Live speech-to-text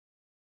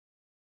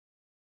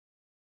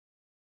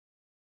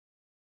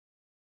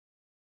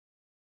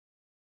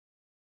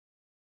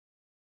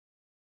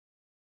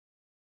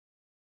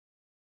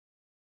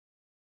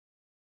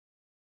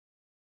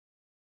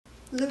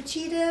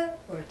Luchita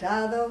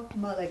Hurtado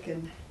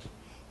Mullican,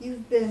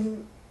 you've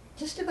been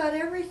just about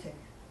everything.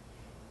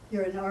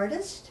 You're an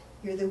artist,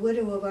 you're the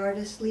widow of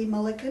artist Lee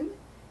Mullican,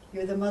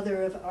 you're the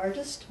mother of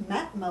artist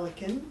Matt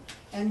Mullican,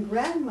 and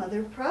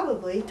grandmother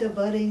probably to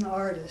budding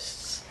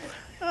artists.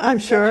 I'm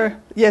sure.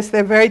 Yes,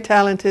 they're very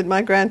talented.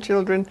 My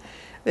grandchildren,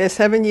 they're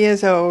 7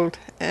 years old,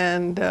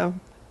 and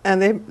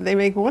they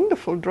make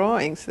wonderful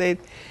drawings. They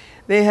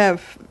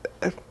have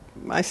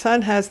my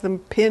son has them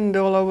pinned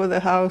all over the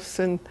house,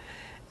 and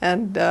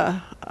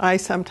I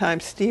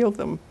sometimes steal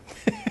them.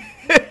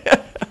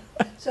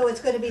 So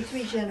it's going to be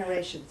 3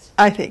 generations.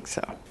 I think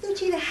so.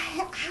 Luchita,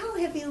 how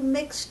have you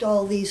mixed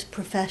all these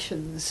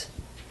professions?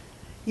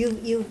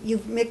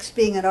 You've mixed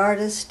being an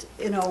artist,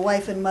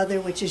 wife and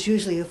mother, which is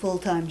usually a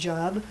full-time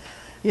job.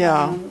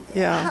 Yeah.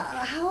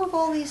 How have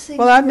all these things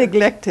Well, I've worked?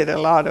 neglected a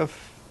lot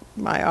of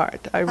my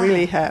art. I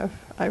really have.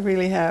 I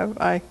really have.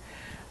 I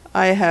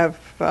have.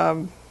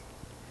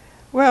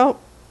 Well,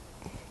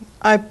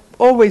 I've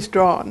always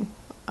drawn.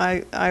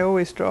 I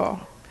always draw,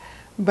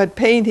 but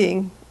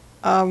painting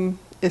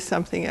is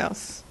something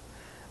else.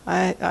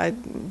 I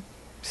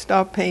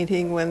stopped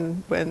painting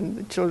when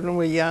the children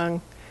were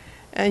young,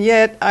 and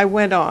yet I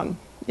went on.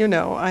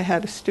 I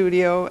had a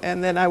studio,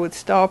 and then I would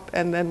stop,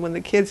 and then when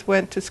the kids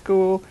went to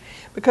school,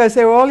 because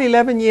they were all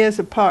 11 years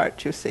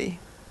apart, you see.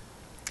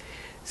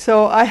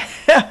 So I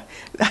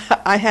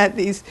had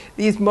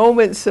these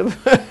moments of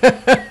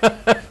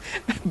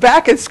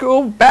back at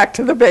school, back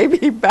to the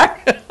baby,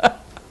 back.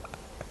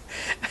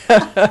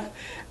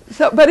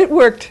 But it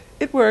worked.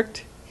 It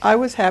worked. I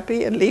was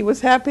happy, and Lee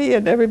was happy,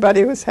 and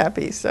everybody was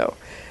happy. So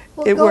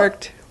it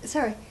worked.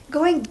 Sorry,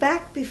 going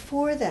back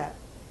before that.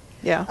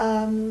 Yeah.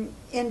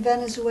 In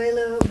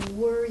Venezuela,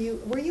 were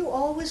you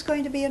always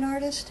going to be an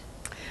artist?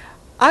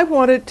 I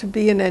wanted to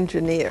be an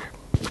engineer.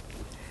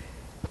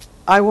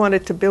 I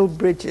wanted to build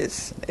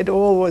bridges. It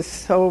all was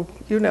so,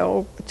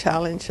 a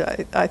challenge.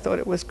 I thought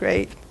it was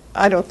great.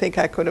 I don't think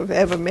I could have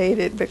ever made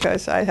it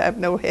because I have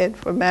no head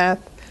for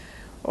math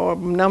or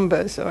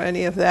numbers or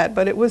any of that.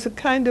 But it was a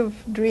kind of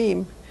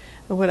dream.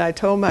 And when I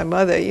told my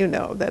mother,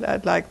 that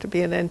I'd like to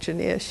be an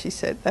engineer, she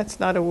said, that's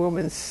not a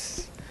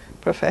woman's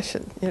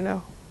profession,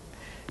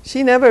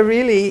 She never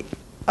really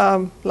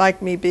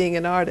liked me being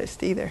an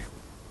artist either.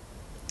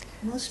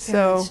 Most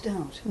parents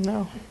don't.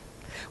 No.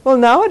 Well,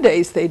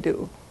 nowadays they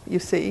do, you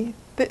see.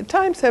 The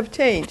times have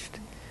changed.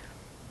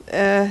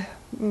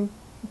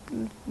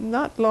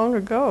 Not long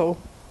ago.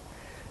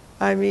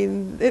 I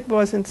mean, it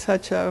wasn't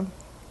such a,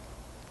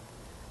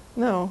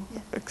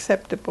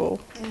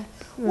 acceptable. Yeah.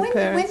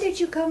 When did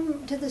you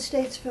come to the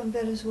States from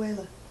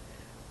Venezuela?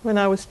 When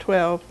I was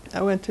 12,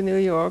 I went to New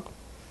York,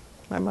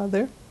 my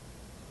mother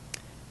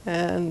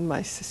and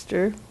my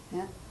sister.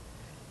 Yeah.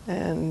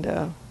 And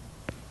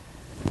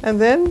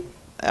then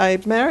I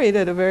married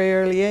at a very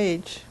early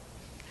age.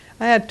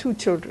 I had 2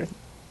 children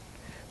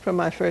from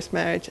my first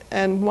marriage,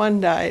 and one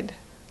died.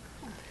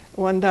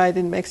 One died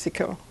in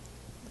Mexico.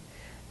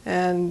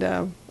 And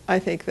I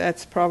think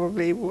that's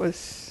probably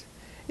was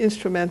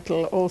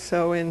instrumental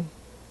also in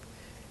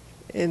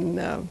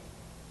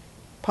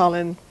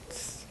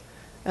Pollen's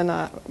and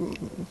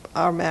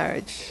our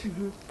marriage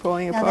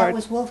falling apart. Now that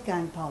was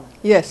Wolfgang Pollen.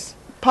 Yes.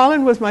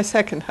 Pollen was my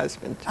second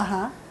husband,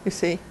 you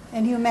see.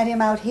 And you met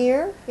him out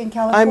here in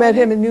California? I met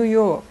him in New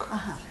York.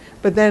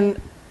 But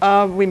then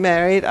we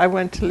married. I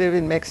went to live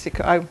in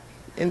Mexico.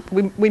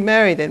 We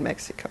married in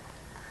Mexico.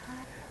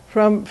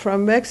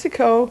 From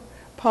Mexico,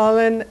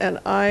 Pollen and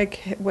I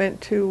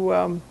went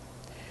to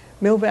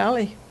Mill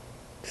Valley,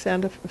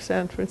 San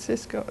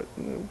Francisco,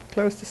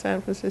 close to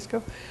San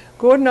Francisco.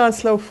 Gordon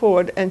Onslow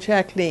Ford and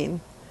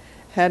Jacqueline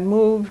had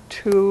moved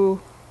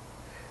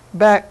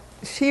back.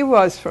 She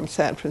was from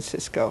San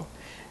Francisco,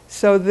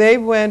 so they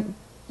were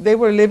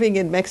living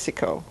in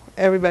Mexico.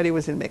 Everybody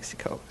was in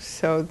Mexico.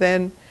 So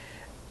then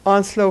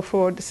Onslow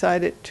Ford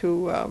decided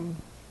to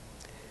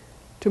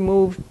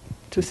move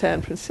to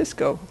San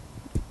Francisco.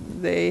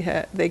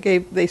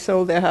 They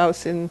sold their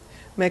house in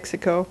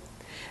Mexico,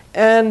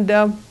 and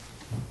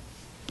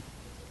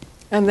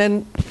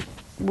then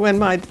when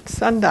my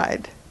son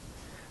died,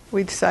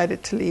 we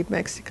decided to leave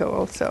Mexico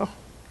also,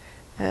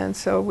 and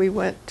so we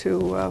went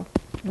to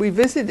we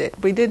visited.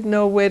 We didn't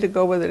know where to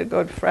go, whether to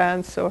go to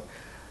France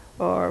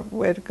or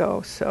where to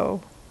go.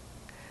 So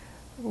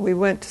we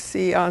went to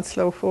see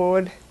Onslow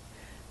Ford,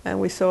 and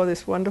we saw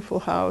this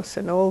wonderful house,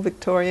 an old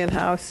Victorian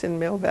house in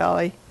Mill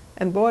Valley,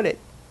 and bought it.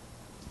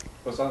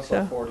 Was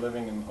Onslow Ford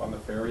living on the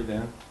ferry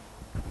then?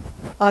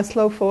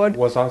 Onslow Ford?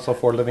 Was Onslow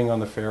Ford living on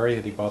the ferry?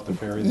 Had he bought the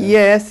ferry then?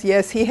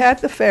 Yes, he had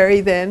the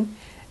ferry then,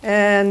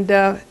 and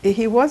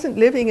he wasn't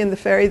living in the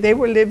ferry. They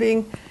were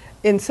living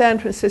in San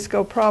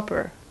Francisco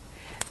proper.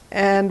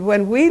 And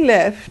when we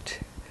left,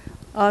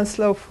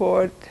 Onslow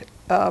Ford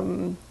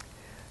bought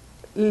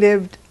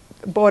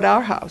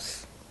our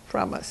house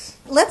from us.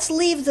 Let's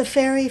leave the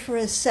ferry for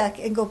a sec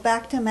and go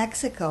back to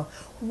Mexico.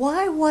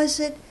 Why was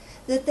it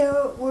that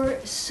there were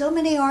so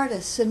many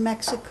artists in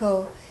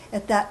Mexico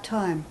at that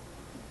time?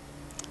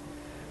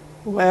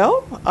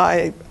 Well,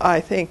 I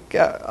think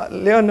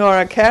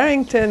Leonora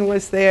Carrington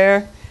was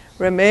there,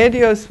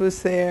 Remedios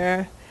was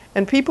there,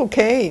 and people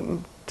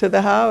came to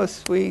the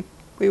house. We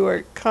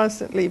were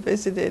constantly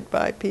visited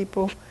by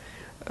people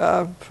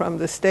from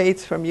the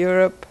States, from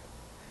Europe.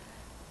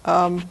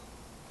 And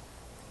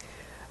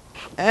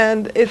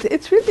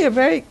it's really a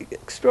very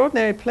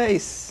extraordinary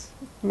place,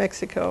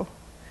 Mexico.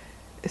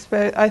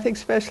 I think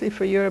especially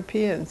for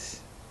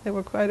Europeans. There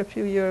were quite a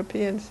few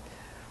Europeans.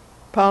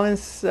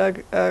 Pauline's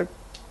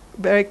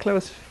very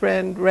close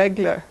friend,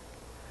 Regler,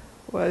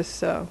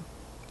 was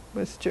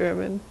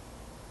German.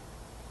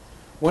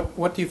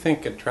 What do you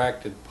think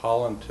attracted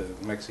Pauline to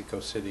Mexico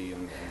City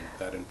and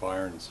that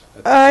environs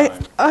at the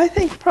time? I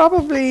think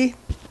probably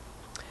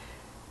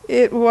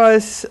it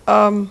was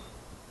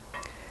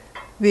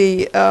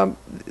the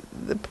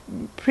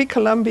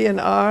pre-Columbian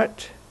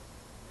art.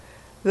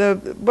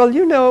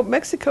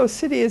 Mexico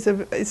City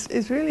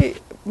is really,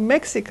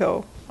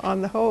 Mexico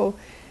on the whole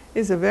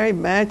is a very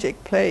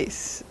magic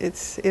place.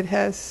 It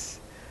has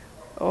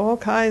all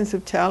kinds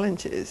of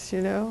challenges,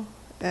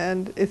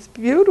 and it's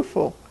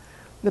beautiful.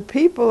 The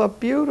people are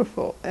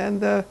beautiful, and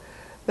the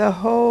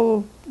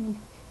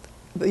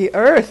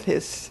earth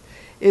is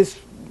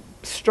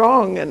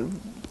strong, and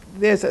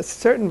there's a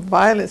certain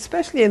violence,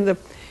 especially in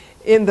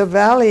the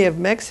valley of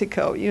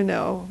Mexico.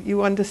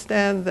 You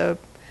understand the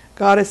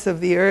goddess of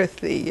the earth,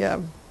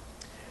 the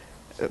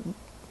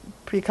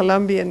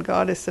pre-Columbian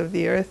goddess of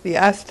the earth, the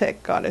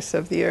Aztec goddess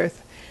of the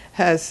earth,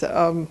 has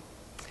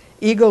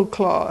eagle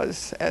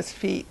claws as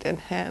feet and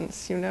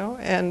hands,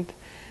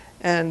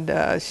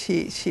 and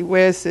she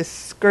wears this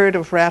skirt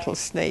of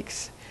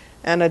rattlesnakes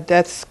and a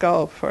death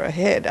skull for a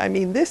head. I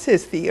mean, this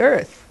is the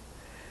earth.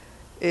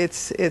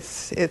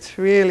 It's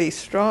really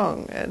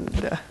strong.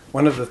 And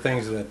one of the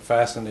things that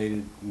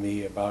fascinated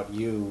me about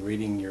you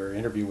reading your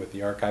interview with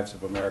the Archives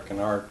of American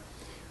Art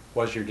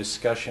was your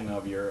discussion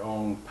of your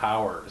own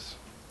powers.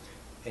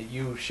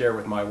 You share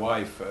with my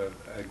wife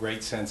a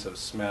great sense of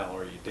smell,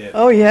 or you did.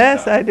 Oh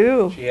yes, I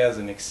do. She has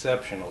an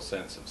exceptional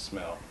sense of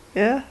smell.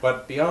 Yeah.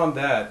 But beyond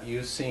that,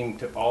 you seem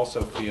to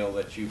also feel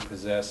that you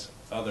possess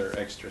other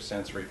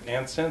extrasensory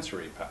and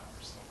sensory powers.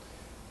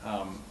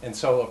 And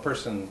so a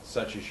person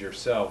such as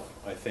yourself,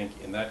 I think,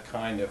 in that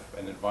kind of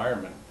an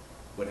environment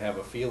would have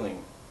a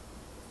feeling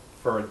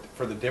for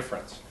the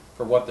difference,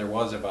 for what there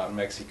was about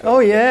Mexico. Oh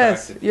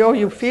yes,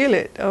 you feel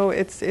it. Oh,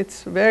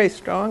 it's very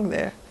strong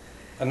there.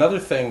 Another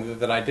thing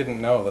that I didn't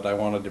know that I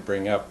wanted to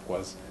bring up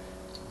was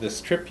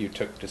this trip you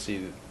took to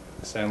see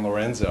San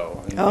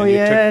Lorenzo. And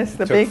you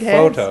took big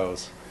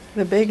photos.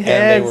 The big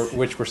heads.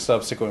 Which were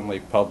subsequently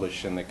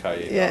published in the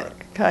Calle d'Art.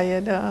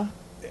 Calle d'Art.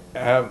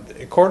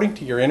 According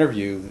to your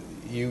interview,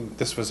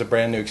 this was a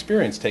brand new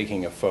experience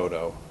taking a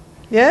photo.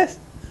 Yes.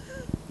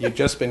 You'd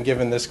just been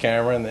given this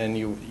camera, and then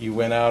you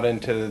went out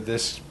into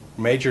this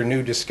major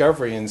new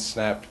discovery and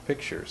snapped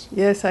pictures.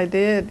 Yes, I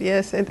did.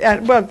 Yes, and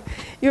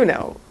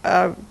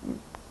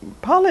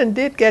Pauline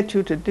did get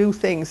you to do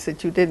things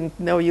that you didn't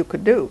know you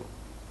could do.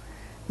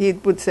 He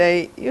would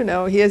say,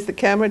 here's the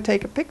camera,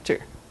 take a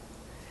picture.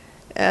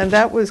 And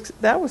that was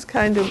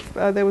kind of,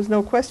 there was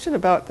no question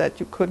about that.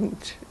 You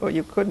couldn't,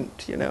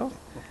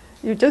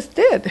 You just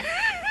did.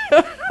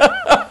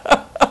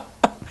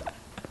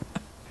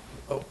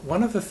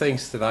 One of the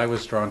things that I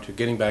was drawn to,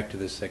 getting back to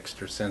this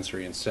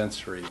extrasensory and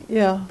sensory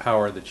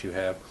power that you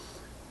have,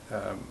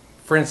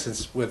 for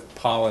instance, with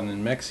Pauline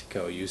in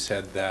Mexico, you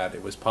said that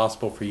it was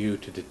possible for you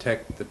to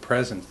detect the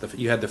presence.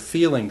 You had the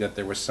feeling that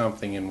there was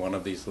something in one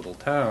of these little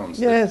towns.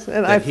 Yes,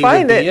 and I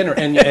find it.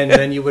 And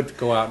then you would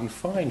go out and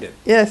find it.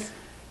 Yes.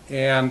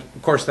 And,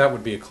 of course, that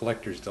would be a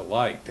collector's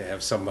delight to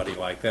have somebody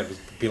like that. It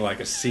would be like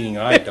a seeing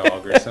eye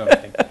dog or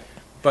something.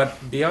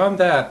 But beyond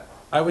that,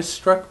 I was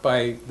struck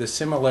by the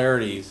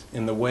similarities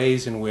in the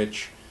ways in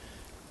which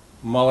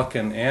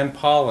Mullican and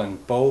Pauline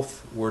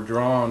both were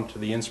drawn to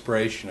the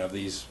inspiration of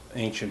these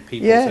ancient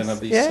peoples and of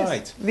these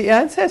sites. The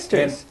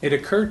ancestors. And it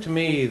occurred to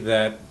me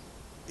that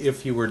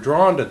if you were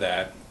drawn to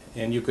that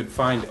and you could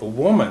find a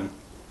woman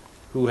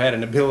who had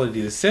an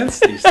ability to sense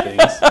these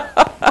things,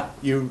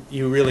 you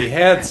really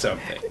had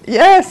something.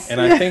 Yes. And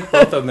I think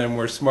both of them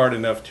were smart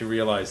enough to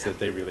realize that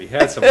they really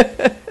had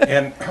something.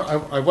 And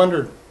I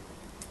wondered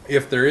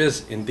if there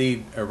is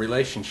indeed a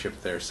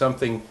relationship there,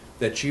 something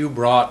that you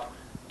brought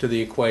to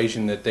the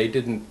equation that they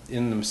didn't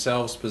in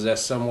themselves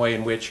possess, some way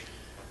in which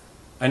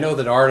I know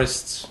that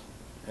artists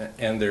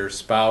and their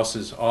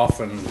spouses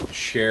often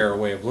share a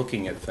way of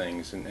looking at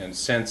things and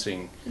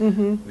sensing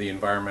the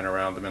environment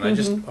around them.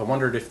 And I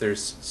wondered if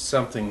there's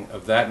something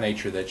of that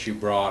nature that you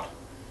brought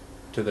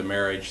to the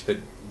marriage that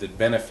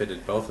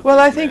benefited both of them. Well,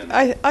 I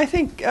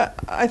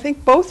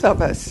think both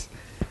of us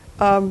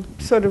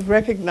sort of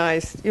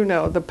recognized,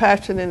 the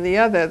passion in the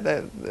other,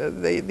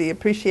 the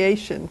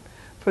appreciation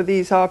for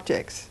these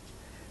objects,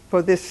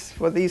 for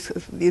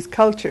these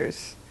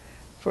cultures,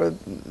 for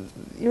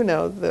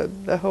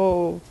the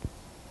whole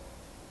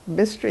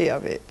mystery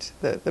of it,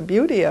 the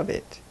beauty of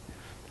it.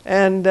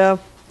 And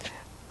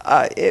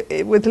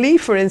with Lee,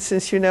 for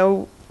instance,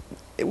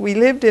 we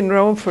lived in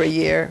Rome for a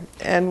year,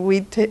 and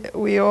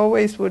we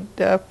always would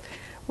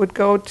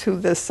go to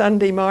the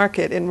Sunday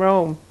market in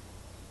Rome.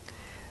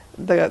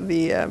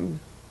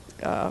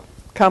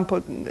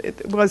 Campo,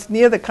 it was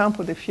near the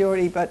Campo de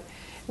Fiori, but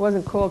it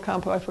wasn't called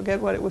Campo. I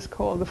forget what it was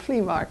called. The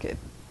flea market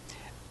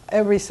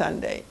every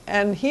Sunday,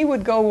 and he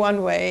would go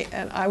one way,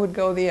 and I would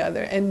go the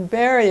other.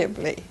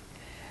 Invariably,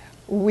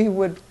 we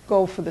would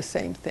go for the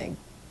same thing,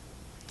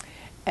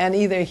 and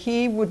either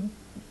he would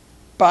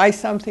buy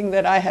something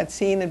that I had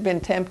seen and been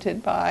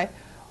tempted by,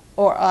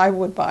 or I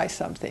would buy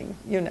something,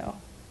 you know.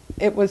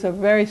 It was a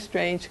very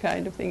strange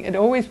kind of thing. It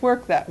always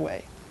worked that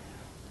way.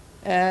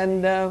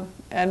 And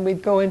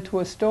we'd go into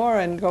a store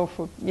and go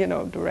for, you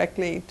know,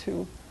 directly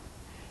to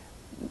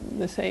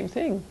the same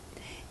thing.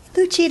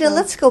 Luchita,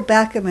 let's go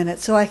back a minute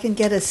so I can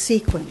get a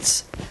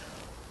sequence.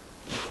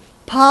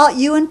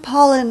 You and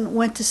Paulin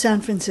went to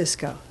San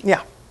Francisco.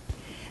 Yeah.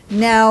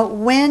 Now,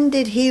 when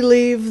did he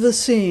leave the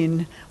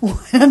scene?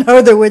 In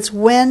other words,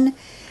 when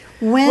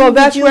well,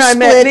 that's did you where I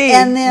met split Lee.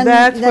 and then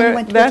That's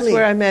went with Lee?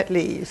 where I met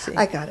Lee, you see.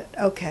 I got it.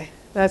 Okay.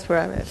 That's where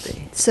I met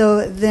Lee.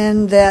 So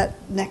then that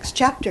next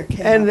chapter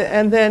came up.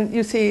 And then,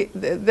 you see,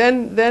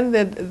 then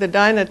the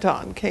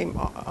Dynaton came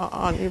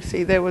on. You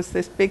see, there was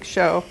this big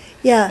show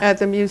at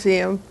the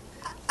museum.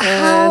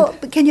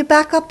 Can you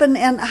back up and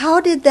how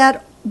did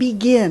that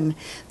begin?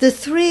 The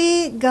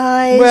three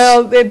guys...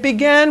 Well, it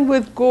began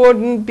with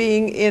Gordon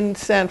being in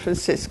San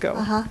Francisco.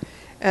 Uh-huh.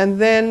 And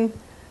then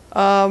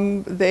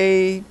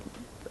they,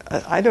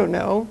 I don't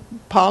know,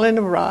 Paulin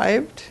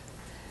arrived,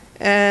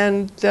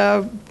 and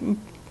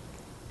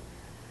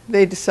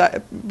they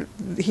decided,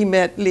 he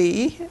met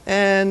Lee,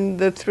 and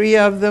the three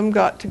of them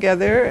got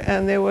together,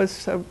 and there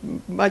was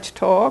much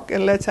talk,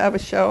 and let's have a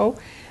show.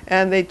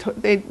 And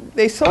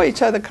they saw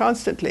each other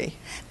constantly.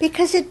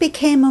 Because it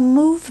became a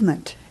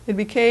movement. It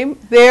became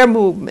their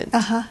movement.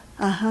 Uh-huh,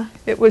 uh-huh.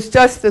 It was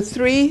just the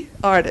three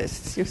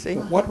artists, you see.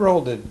 What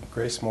role did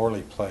Grace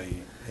Morley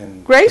play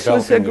in Grace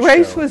developing the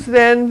Grace show? was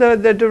then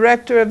the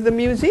director of the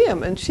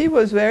museum, and she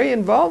was very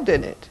involved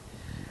in it.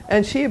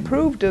 And she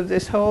approved of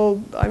this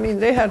whole, I mean,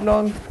 they had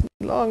long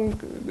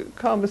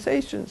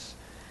conversations.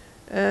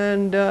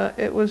 And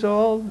it was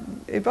all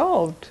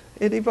evolved.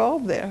 It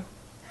evolved there.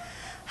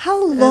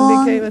 How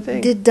long became a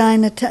thing. did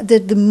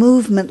the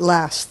movement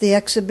last, the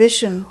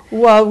exhibition?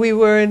 While we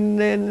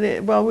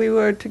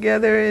were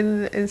together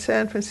in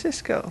San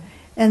Francisco.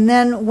 And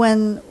then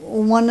when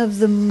one of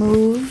them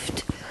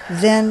moved,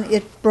 then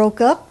it broke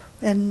up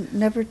and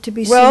never to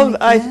be seen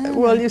again?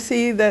 Well, you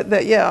see that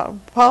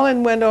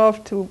Paulin went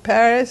off to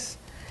Paris,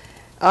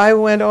 I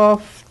went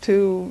off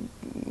to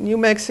New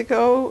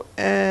Mexico,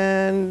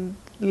 and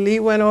Lee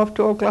went off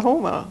to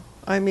Oklahoma.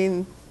 I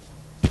mean,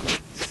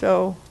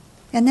 so...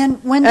 And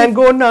then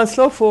Gordon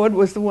Onslowford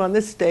was the one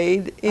that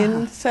stayed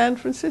in San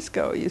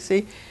Francisco, you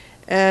see.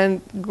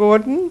 And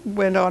Gordon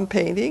went on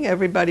painting,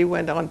 everybody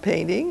went on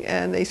painting,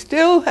 and they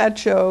still had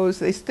shows,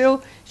 they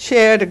still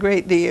shared a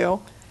great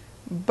deal,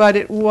 but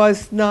it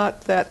was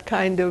not that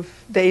kind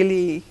of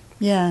daily...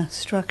 Yeah,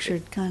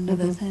 structured kind of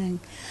a thing.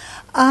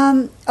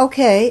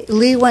 Okay,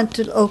 Lee went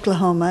to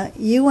Oklahoma,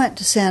 you went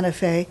to Santa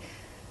Fe.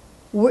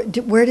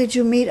 Where did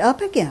you meet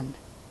up again?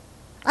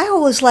 I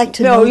always like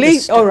to know Lee.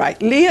 this story. All right,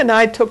 Lee and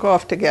I took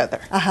off together.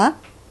 Uh-huh.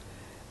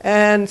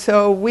 And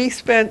so we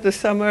spent the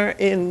summer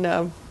in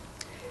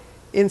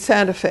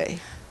Santa Fe.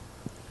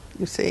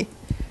 You see,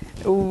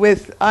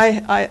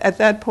 at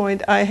that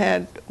point I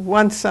had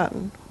one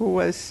son who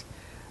was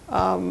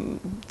 10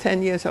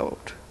 years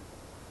old,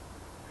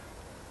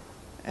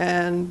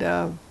 and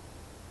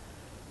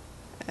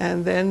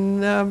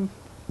then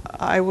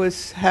I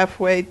was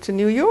halfway to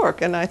New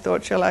York, and I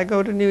thought, shall I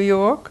go to New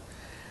York?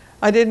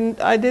 I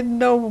didn't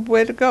know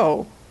where to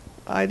go.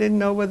 I didn't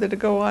know whether to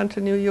go on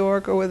to New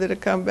York or whether to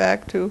come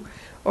back to,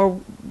 or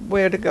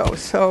where to go.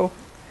 So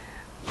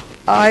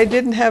I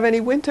didn't have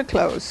any winter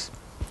clothes.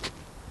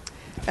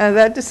 And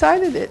that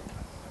decided it.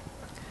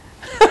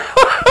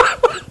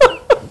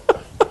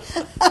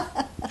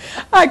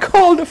 I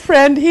called a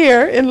friend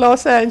here in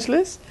Los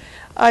Angeles,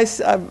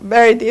 a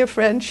very dear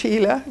friend,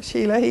 Sheila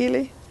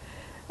Healy.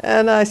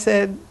 And I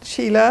said,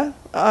 Sheila,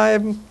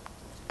 I'm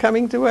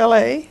coming to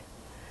LA.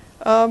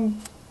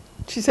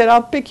 She said,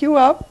 I'll pick you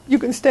up. You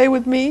can stay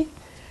with me.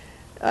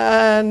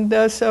 And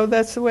so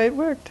that's the way it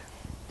worked.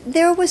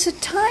 There was a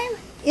time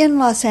in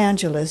Los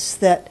Angeles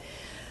that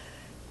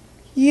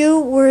you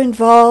were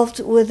involved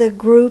with a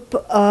group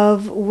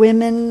of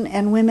women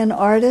and women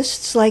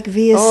artists like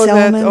Via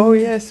Selman. Oh,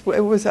 yes.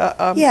 It was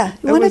a... yeah.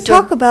 You want to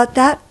talk about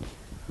that?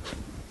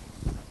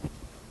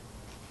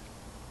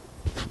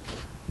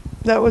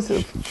 That was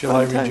a... Shall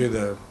I read you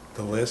the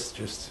list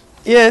just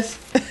yes.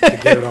 to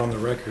get it on the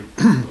record?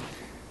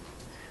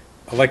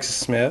 Alexis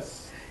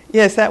Smith.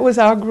 Yes, that was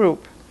our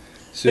group.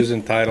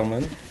 Susan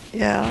Titleman.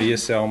 Yeah. Via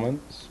Selman.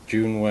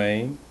 June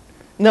Wayne.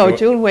 No,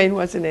 June Wayne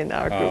wasn't in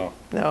our group.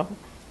 No.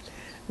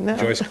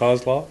 Joyce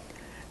Kozlov.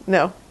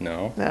 No,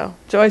 No. no.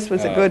 Joyce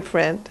was a good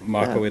friend.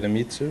 Mako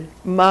Idemitsu?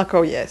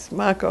 Mako, yes.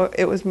 Mako.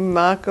 It was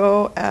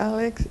Mako,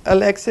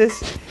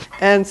 Alexis,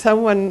 and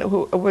someone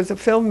who was a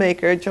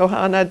filmmaker,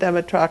 Johanna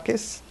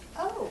Demetrakis.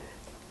 Oh.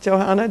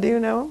 Johanna, do you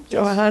know? Yes.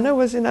 Johanna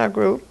was in our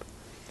group,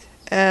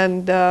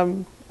 and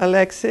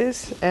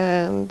Alexis,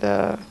 and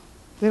there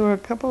were a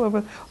couple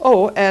of.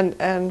 Oh, and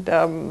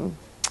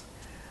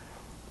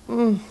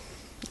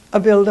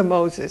Avilda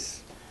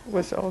Moses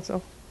was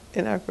also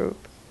in our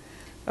group.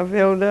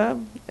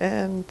 Avilda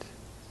and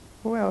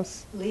who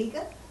else?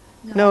 Liga?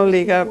 No,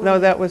 Liga. No,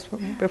 that was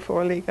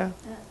before Liga.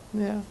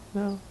 Yeah,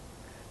 no.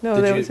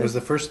 No, there Was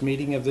the first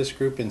meeting of this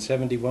group in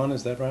 71,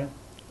 is that right?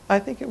 I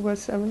think it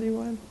was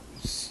 71.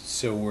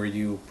 So were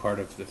you part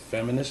of the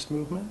feminist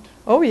movement?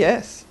 Oh,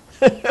 yes.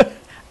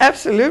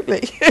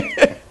 Absolutely.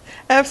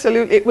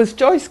 Absolutely. It was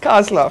Joyce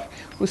Kozlov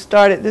who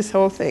started this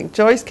whole thing.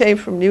 Joyce came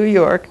from New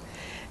York,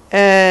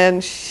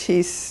 and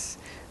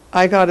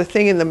I got a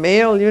thing in the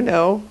mail, you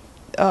know.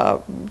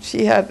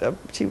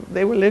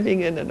 They were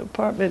living in an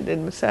apartment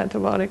in Santa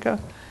Monica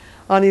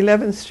on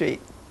 11th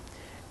Street.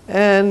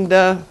 And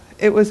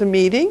it was a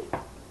meeting,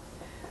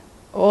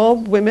 all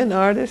women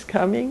artists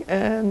coming,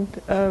 and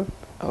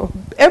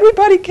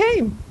everybody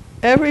came.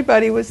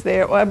 Everybody was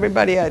there, or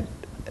everybody I'd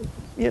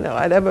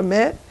ever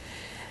met.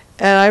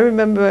 And I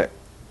remember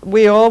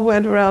we all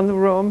went around the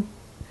room,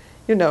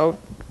 you know,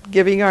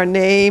 giving our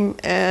name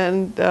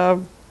and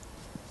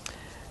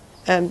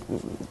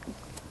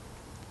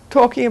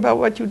talking about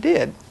what you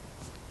did.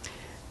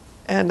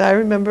 And I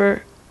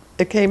remember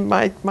it came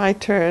my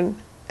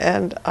turn,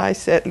 and I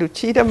said,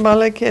 Luchita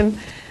Mullican,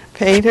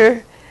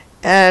 painter,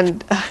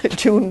 and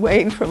June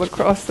Wayne from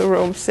across the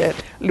room said,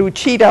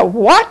 Luchita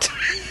what?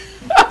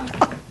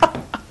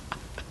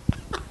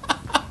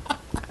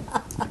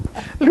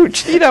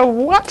 Luchita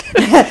what?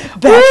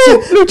 Back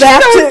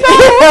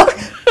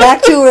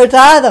to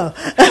Hurtado.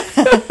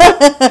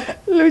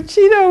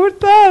 Luchita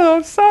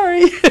Hurtado,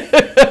 sorry.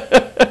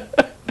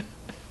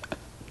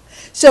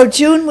 So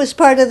June was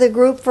part of the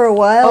group for a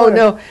while?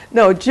 Oh,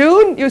 no,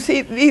 June, you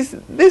see,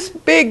 this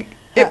big,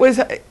 it was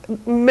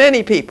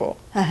many people.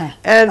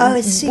 And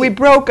I see. we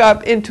broke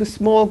up into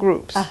small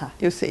groups,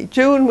 you see.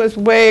 June was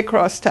way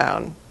across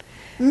town.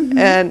 Mm-hmm.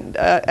 And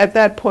at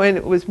that point,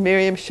 it was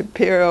Miriam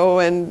Shapiro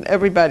and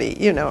everybody,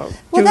 you know.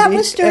 Well, that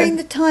was during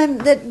the time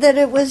that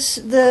it was,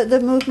 the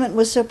movement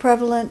was so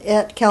prevalent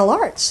at Cal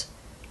Arts.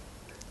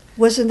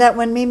 Wasn't that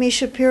when Mimi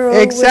Shapiro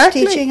was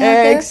teaching out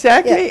there?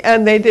 Exactly, yeah.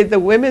 And they did the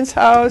Women's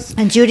House.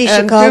 And Judy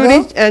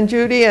Chicago.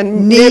 Judy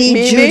and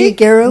Mimi, Judy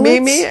Garowitz.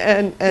 Mimi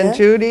and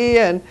Judy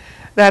and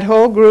that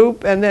whole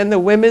group. And then the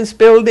Women's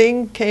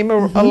Building came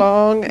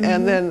along,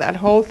 and then that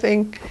whole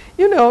thing.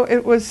 You know,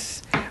 it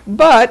was...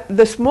 But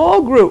the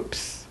small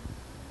groups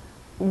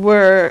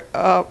went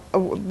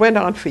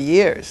on for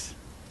years.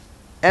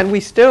 And we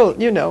still,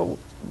 you know,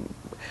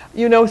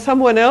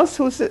 someone else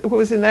who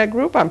was in that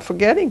group, I'm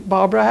forgetting,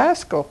 Barbara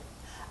Haskell.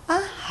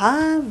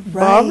 Right.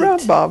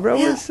 Barbara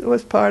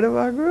was part of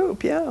our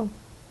group, yeah.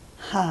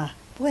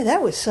 Boy,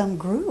 that was some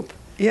group.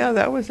 Yeah,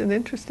 that was an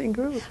interesting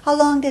group. How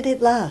long did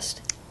it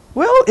last?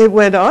 Well, it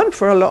went on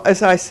for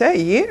as I say,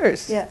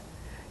 years. Yeah.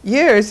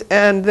 Years,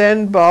 and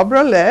then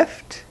Barbara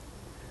left.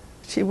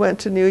 She went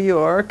to New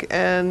York,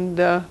 and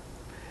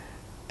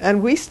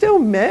we still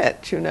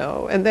met, you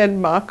know. And then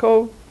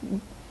Mako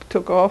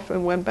took off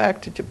and went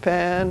back to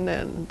Japan.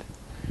 And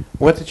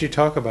what did you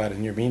talk about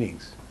in your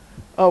meetings?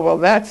 Oh, well,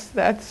 that's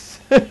that's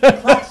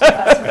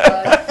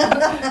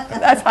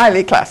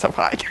highly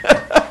classified.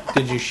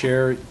 Did you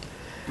share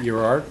your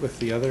art with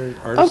the other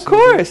artists? Of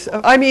course.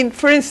 I mean,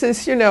 for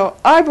instance, you know,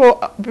 I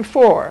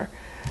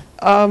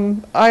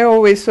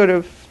always sort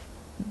of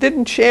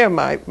didn't share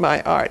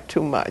my art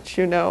too much,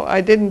 you know.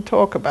 I didn't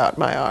talk about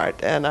my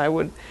art, and I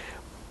would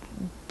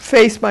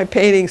face my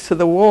paintings to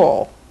the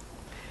wall.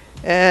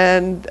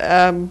 And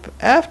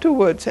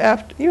afterwards,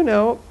 you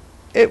know,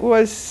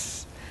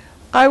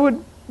 I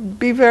would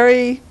be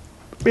very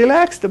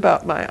relaxed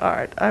about my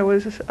art. I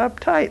was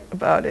uptight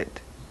about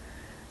it.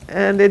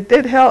 And it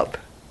did help.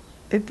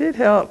 It did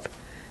help.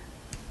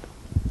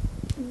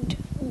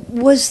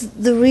 Was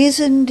the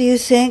reason, do you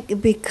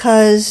think,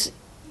 because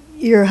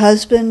your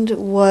husband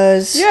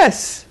was...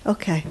 Yes.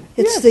 Okay.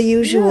 It's the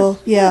usual,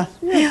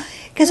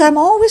 Because I'm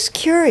always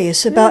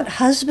curious about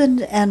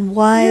husband and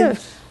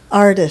wife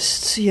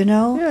artists, you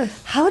know?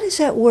 Yes. How does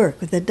that work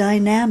with the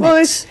dynamics? Well,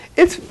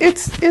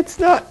 it's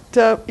not,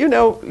 you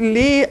know,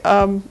 Lee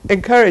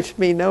encouraged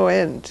me no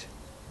end.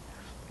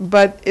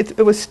 But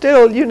it was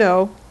still, you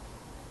know,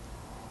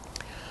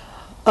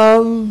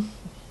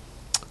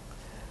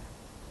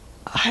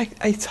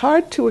 it's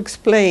hard to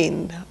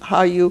explain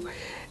how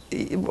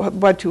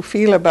what you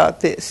feel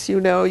about this. You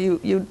know,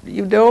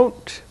 you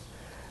don't,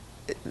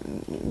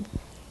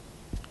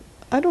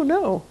 I don't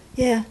know.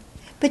 Yeah.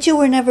 But you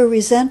were never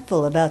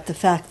resentful about the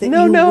fact that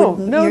No,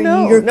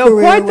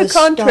 quite the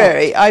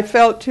contrary. Stopped. I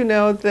felt, you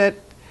know, that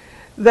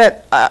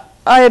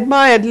I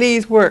admired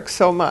Lee's work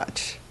so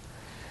much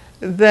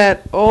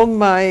that all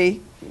my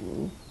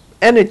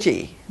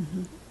energy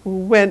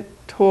went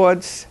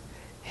towards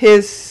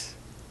his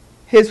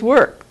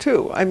work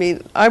too. I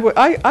mean, I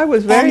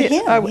was very And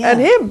him, and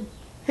him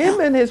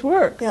Yeah. and his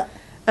work. Yeah.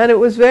 And it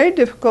was very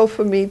difficult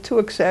for me to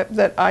accept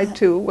that I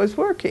too was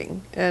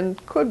working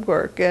and could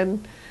work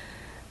and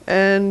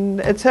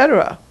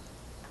etc.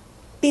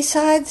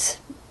 Besides,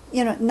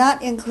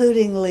 not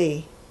including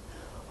Lee,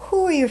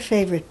 who are your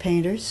favorite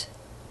painters?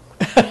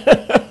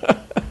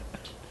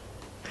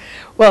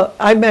 Well,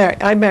 I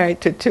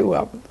married to two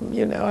of them.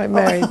 I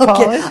married okay.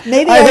 Paulin.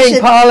 Maybe I think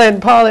should,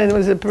 Paulin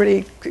was a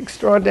pretty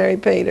extraordinary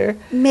painter.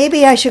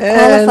 Maybe I should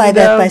qualify And,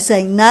 that by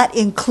saying not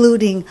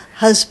including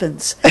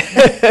husbands.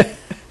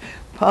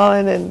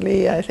 Paulin and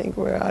Lee, I think,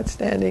 were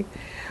outstanding.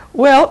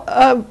 Well,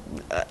 I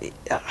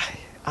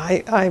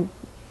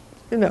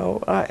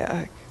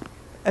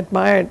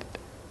admired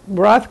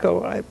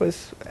Rothko. It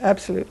was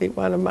absolutely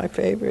one of my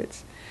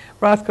favorites.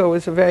 Rothko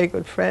was a very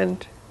good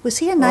friend. Was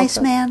he a nice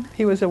also. man?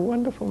 He was a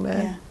wonderful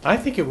man. Yeah. I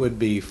think it would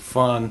be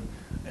fun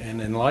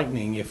and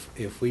enlightening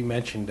if we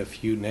mentioned a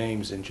few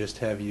names and just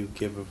have you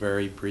give a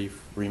very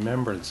brief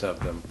remembrance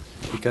of them,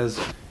 because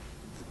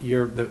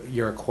your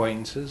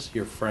acquaintances,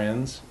 your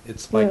friends,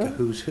 it's like a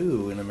who's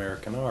who in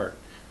American art,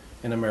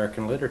 in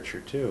American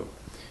literature too.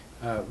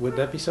 Would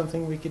that be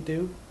something we could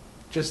do?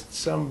 Just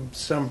some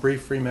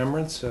brief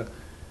remembrance.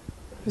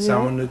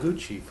 Isamu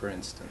Noguchi, for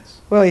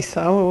instance. Well,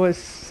 Isamu was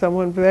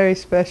someone very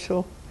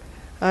special.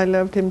 I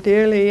loved him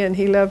dearly, and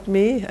he loved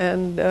me,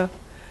 and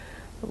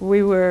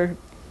we were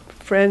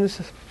friends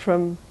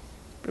from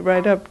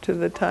right up to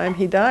the time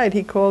he died.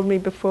 He called me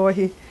before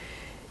he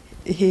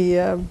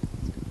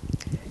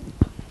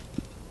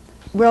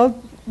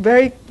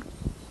very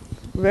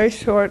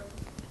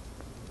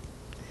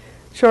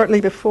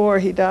shortly before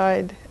he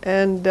died,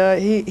 and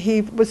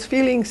he was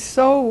feeling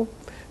so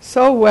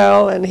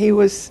well, and he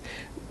was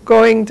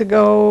going to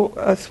go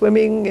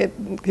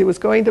swimming. He was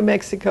going to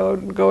Mexico,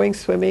 going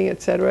swimming,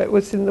 etc. It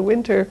was in the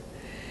winter,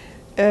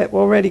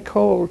 already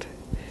cold.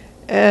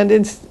 And,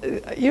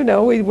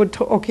 we were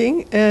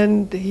talking,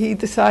 and he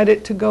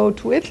decided to go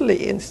to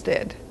Italy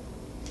instead.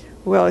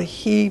 Well,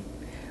 he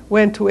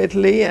went to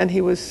Italy, and he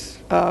was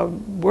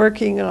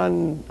working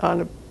on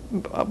a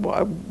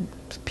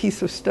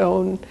piece of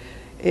stone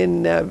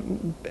in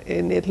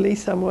Italy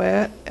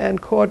somewhere, and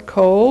caught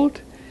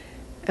cold,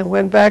 and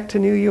went back to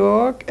New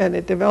York, and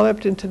it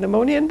developed into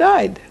pneumonia and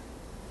died.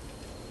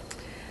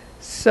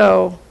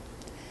 So,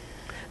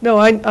 no,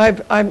 I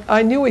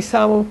knew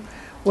Isamu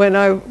when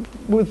I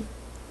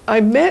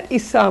met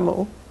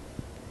Isamu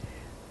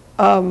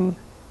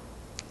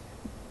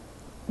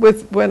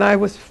when I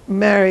was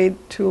married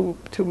to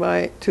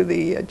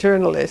the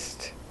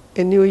journalist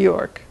in New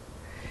York,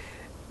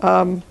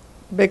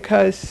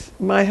 because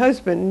my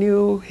husband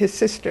knew his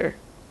sister,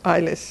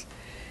 Ilis.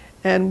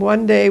 And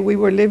one day we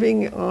were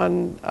living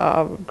on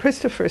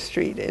Christopher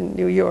Street in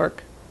New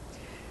York,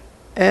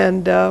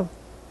 and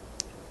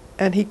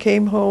he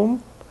came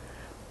home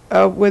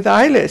with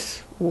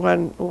Ilis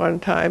one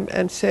time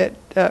and said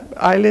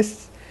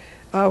Ilis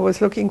was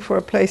looking for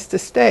a place to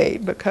stay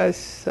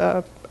because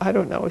I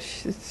don't know,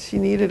 she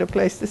needed a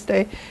place to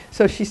stay,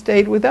 so she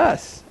stayed with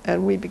us,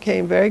 and we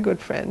became very good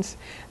friends.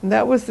 And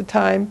that was the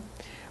time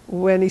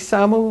when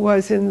Isamu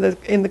was in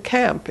the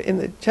camp, in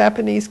the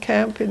Japanese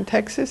camp in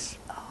Texas.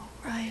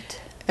 Right.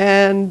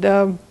 And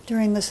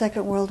during the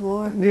Second World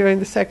War. During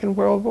the Second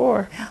World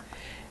War. Yeah.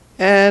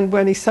 And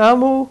when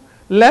Isamu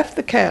left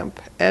the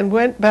camp and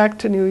went back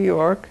to New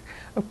York,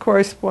 of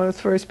course, one of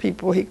the first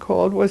people he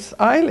called was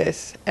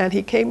Ilis, and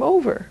he came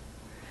over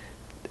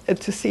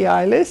to see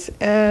Ilis,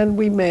 and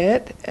we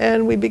met,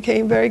 and we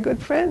became very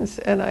good friends.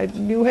 And I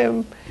knew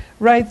him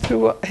right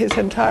through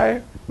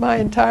my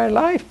entire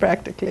life,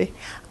 practically.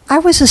 I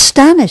was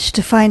astonished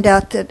to find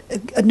out that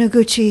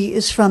Noguchi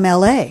is from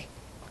L.A.,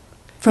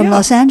 from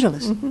Los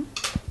Angeles. Mm-hmm.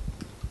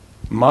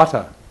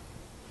 Mata.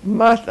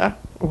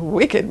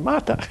 Wicked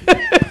Mata.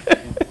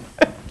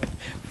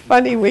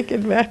 Funny,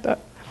 wicked Mata.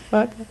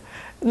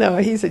 No,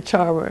 he's a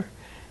charmer.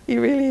 He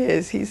really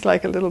is. He's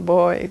like a little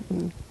boy.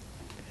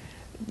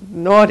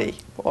 Naughty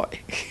boy.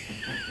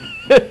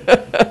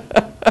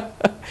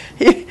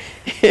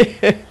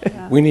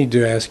 We need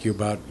to ask you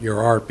about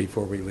your art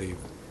before we leave.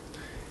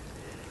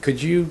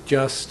 Could you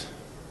just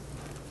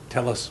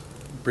tell us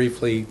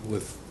briefly,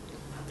 with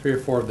 3 or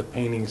 4 of the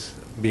paintings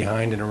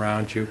behind and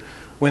around you,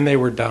 when they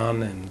were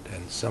done and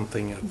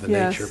something of the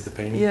nature of the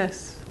painting?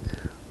 Yes.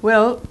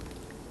 Well,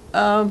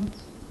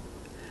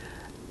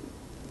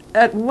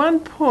 at one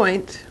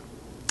point,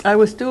 I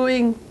was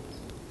doing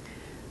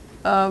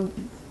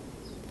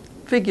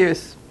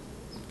figures.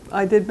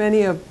 I did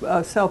many of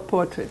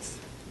self-portraits.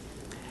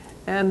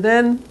 And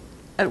then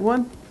at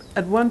one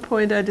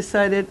point I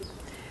decided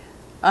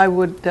I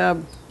would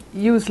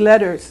use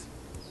letters.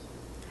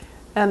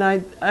 And I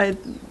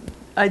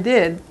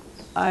did.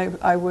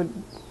 I would,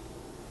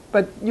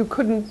 but you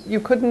couldn't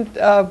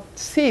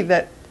see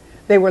that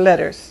they were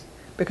letters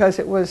because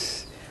it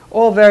was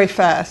all very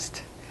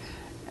fast.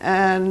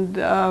 And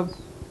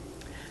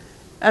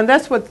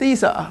that's what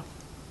these are.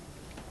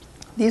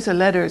 These are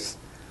letters.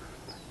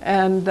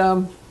 And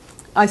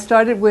I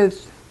started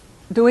with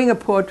doing a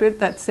portrait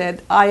that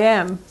said, "I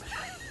am."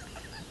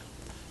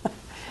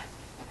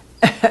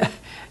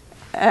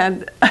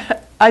 And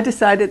I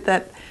decided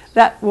that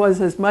that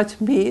was as much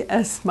me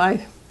as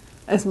my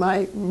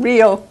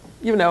real,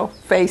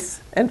 face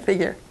and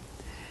figure.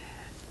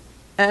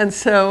 And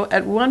so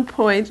at one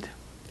point,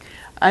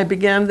 I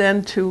began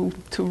then to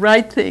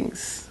write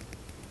things.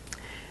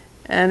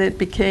 And it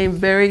became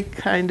very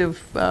kind of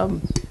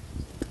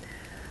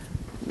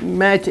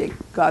magic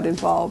got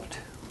involved.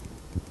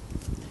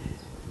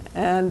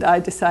 And I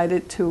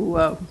decided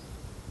to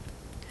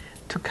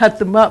cut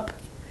them up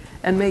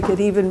and make it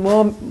even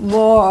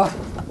more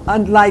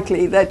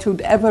unlikely that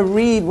you'd ever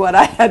read what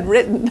I had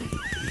written.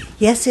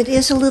 Yes, it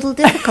is a little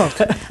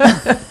difficult.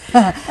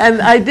 And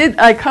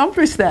I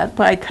accomplished that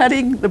by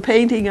cutting the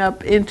painting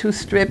up into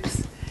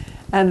strips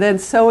and then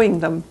sewing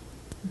them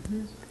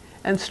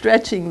and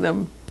stretching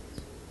them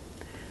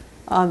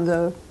on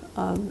the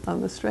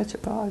stretcher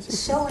bars.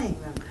 Sewing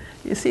them.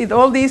 You see,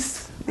 all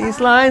these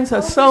lines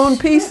are sewn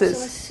pieces.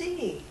 I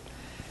see.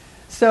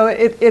 So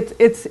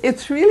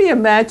it's really a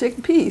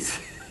magic piece.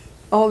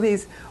 All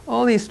these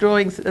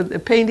drawings,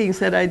 paintings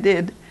that I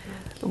did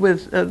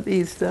with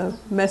these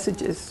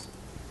messages.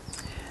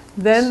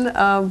 Then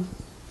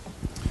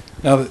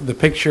Now, the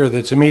picture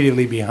that's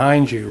immediately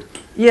behind you,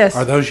 yes,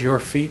 are those your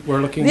feet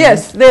we're looking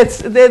yes,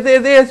 at?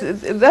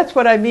 that's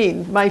what I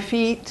mean. My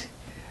feet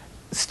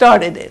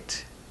started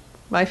it.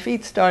 My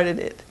feet started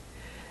it,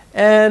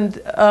 and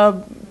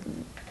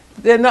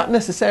they're not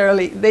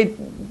necessarily. They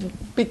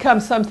become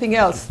something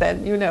else.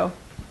 Then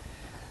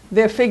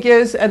they're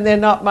figures, and they're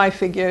not my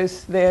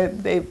figures.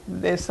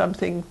 They're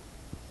something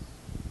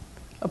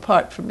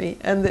apart from me,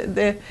 and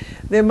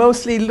they're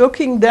mostly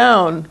looking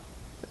down,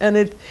 and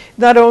it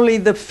not only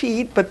the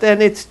feet, but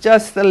then it's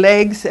just the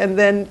legs, and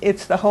then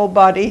it's the whole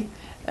body,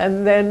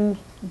 and then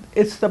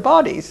it's the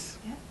bodies.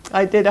 Yeah.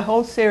 I did a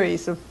whole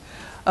series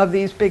of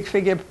these big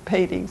figure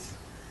paintings.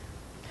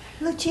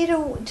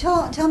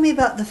 Luchita, tell me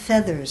about the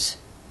feathers.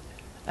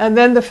 And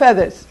then the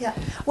feathers. Yeah.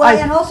 Well,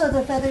 and also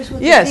the feathers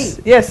with the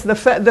feet. Yes.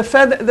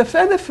 The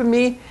feather for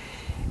me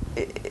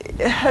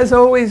has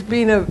always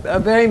been a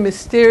very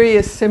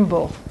mysterious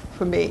symbol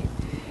for me.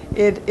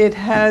 It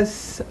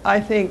has, I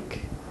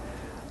think,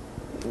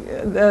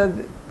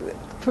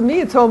 for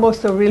me it's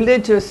almost a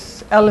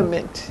religious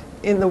element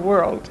in the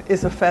world,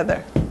 is a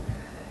feather.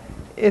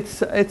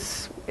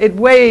 It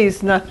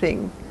weighs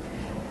nothing,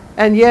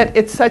 and yet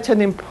it's such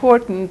an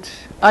important,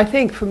 I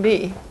think for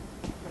me,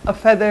 a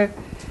feather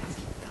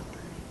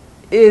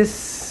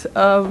is,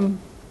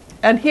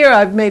 and here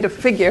I've made a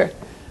figure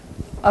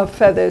of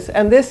feathers,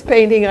 and this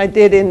painting I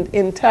did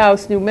in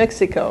Taos, New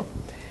Mexico.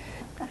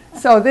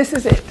 So this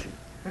is it.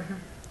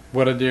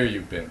 What a dear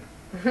you've been.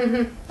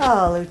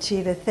 Oh,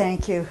 Luchita,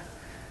 thank you.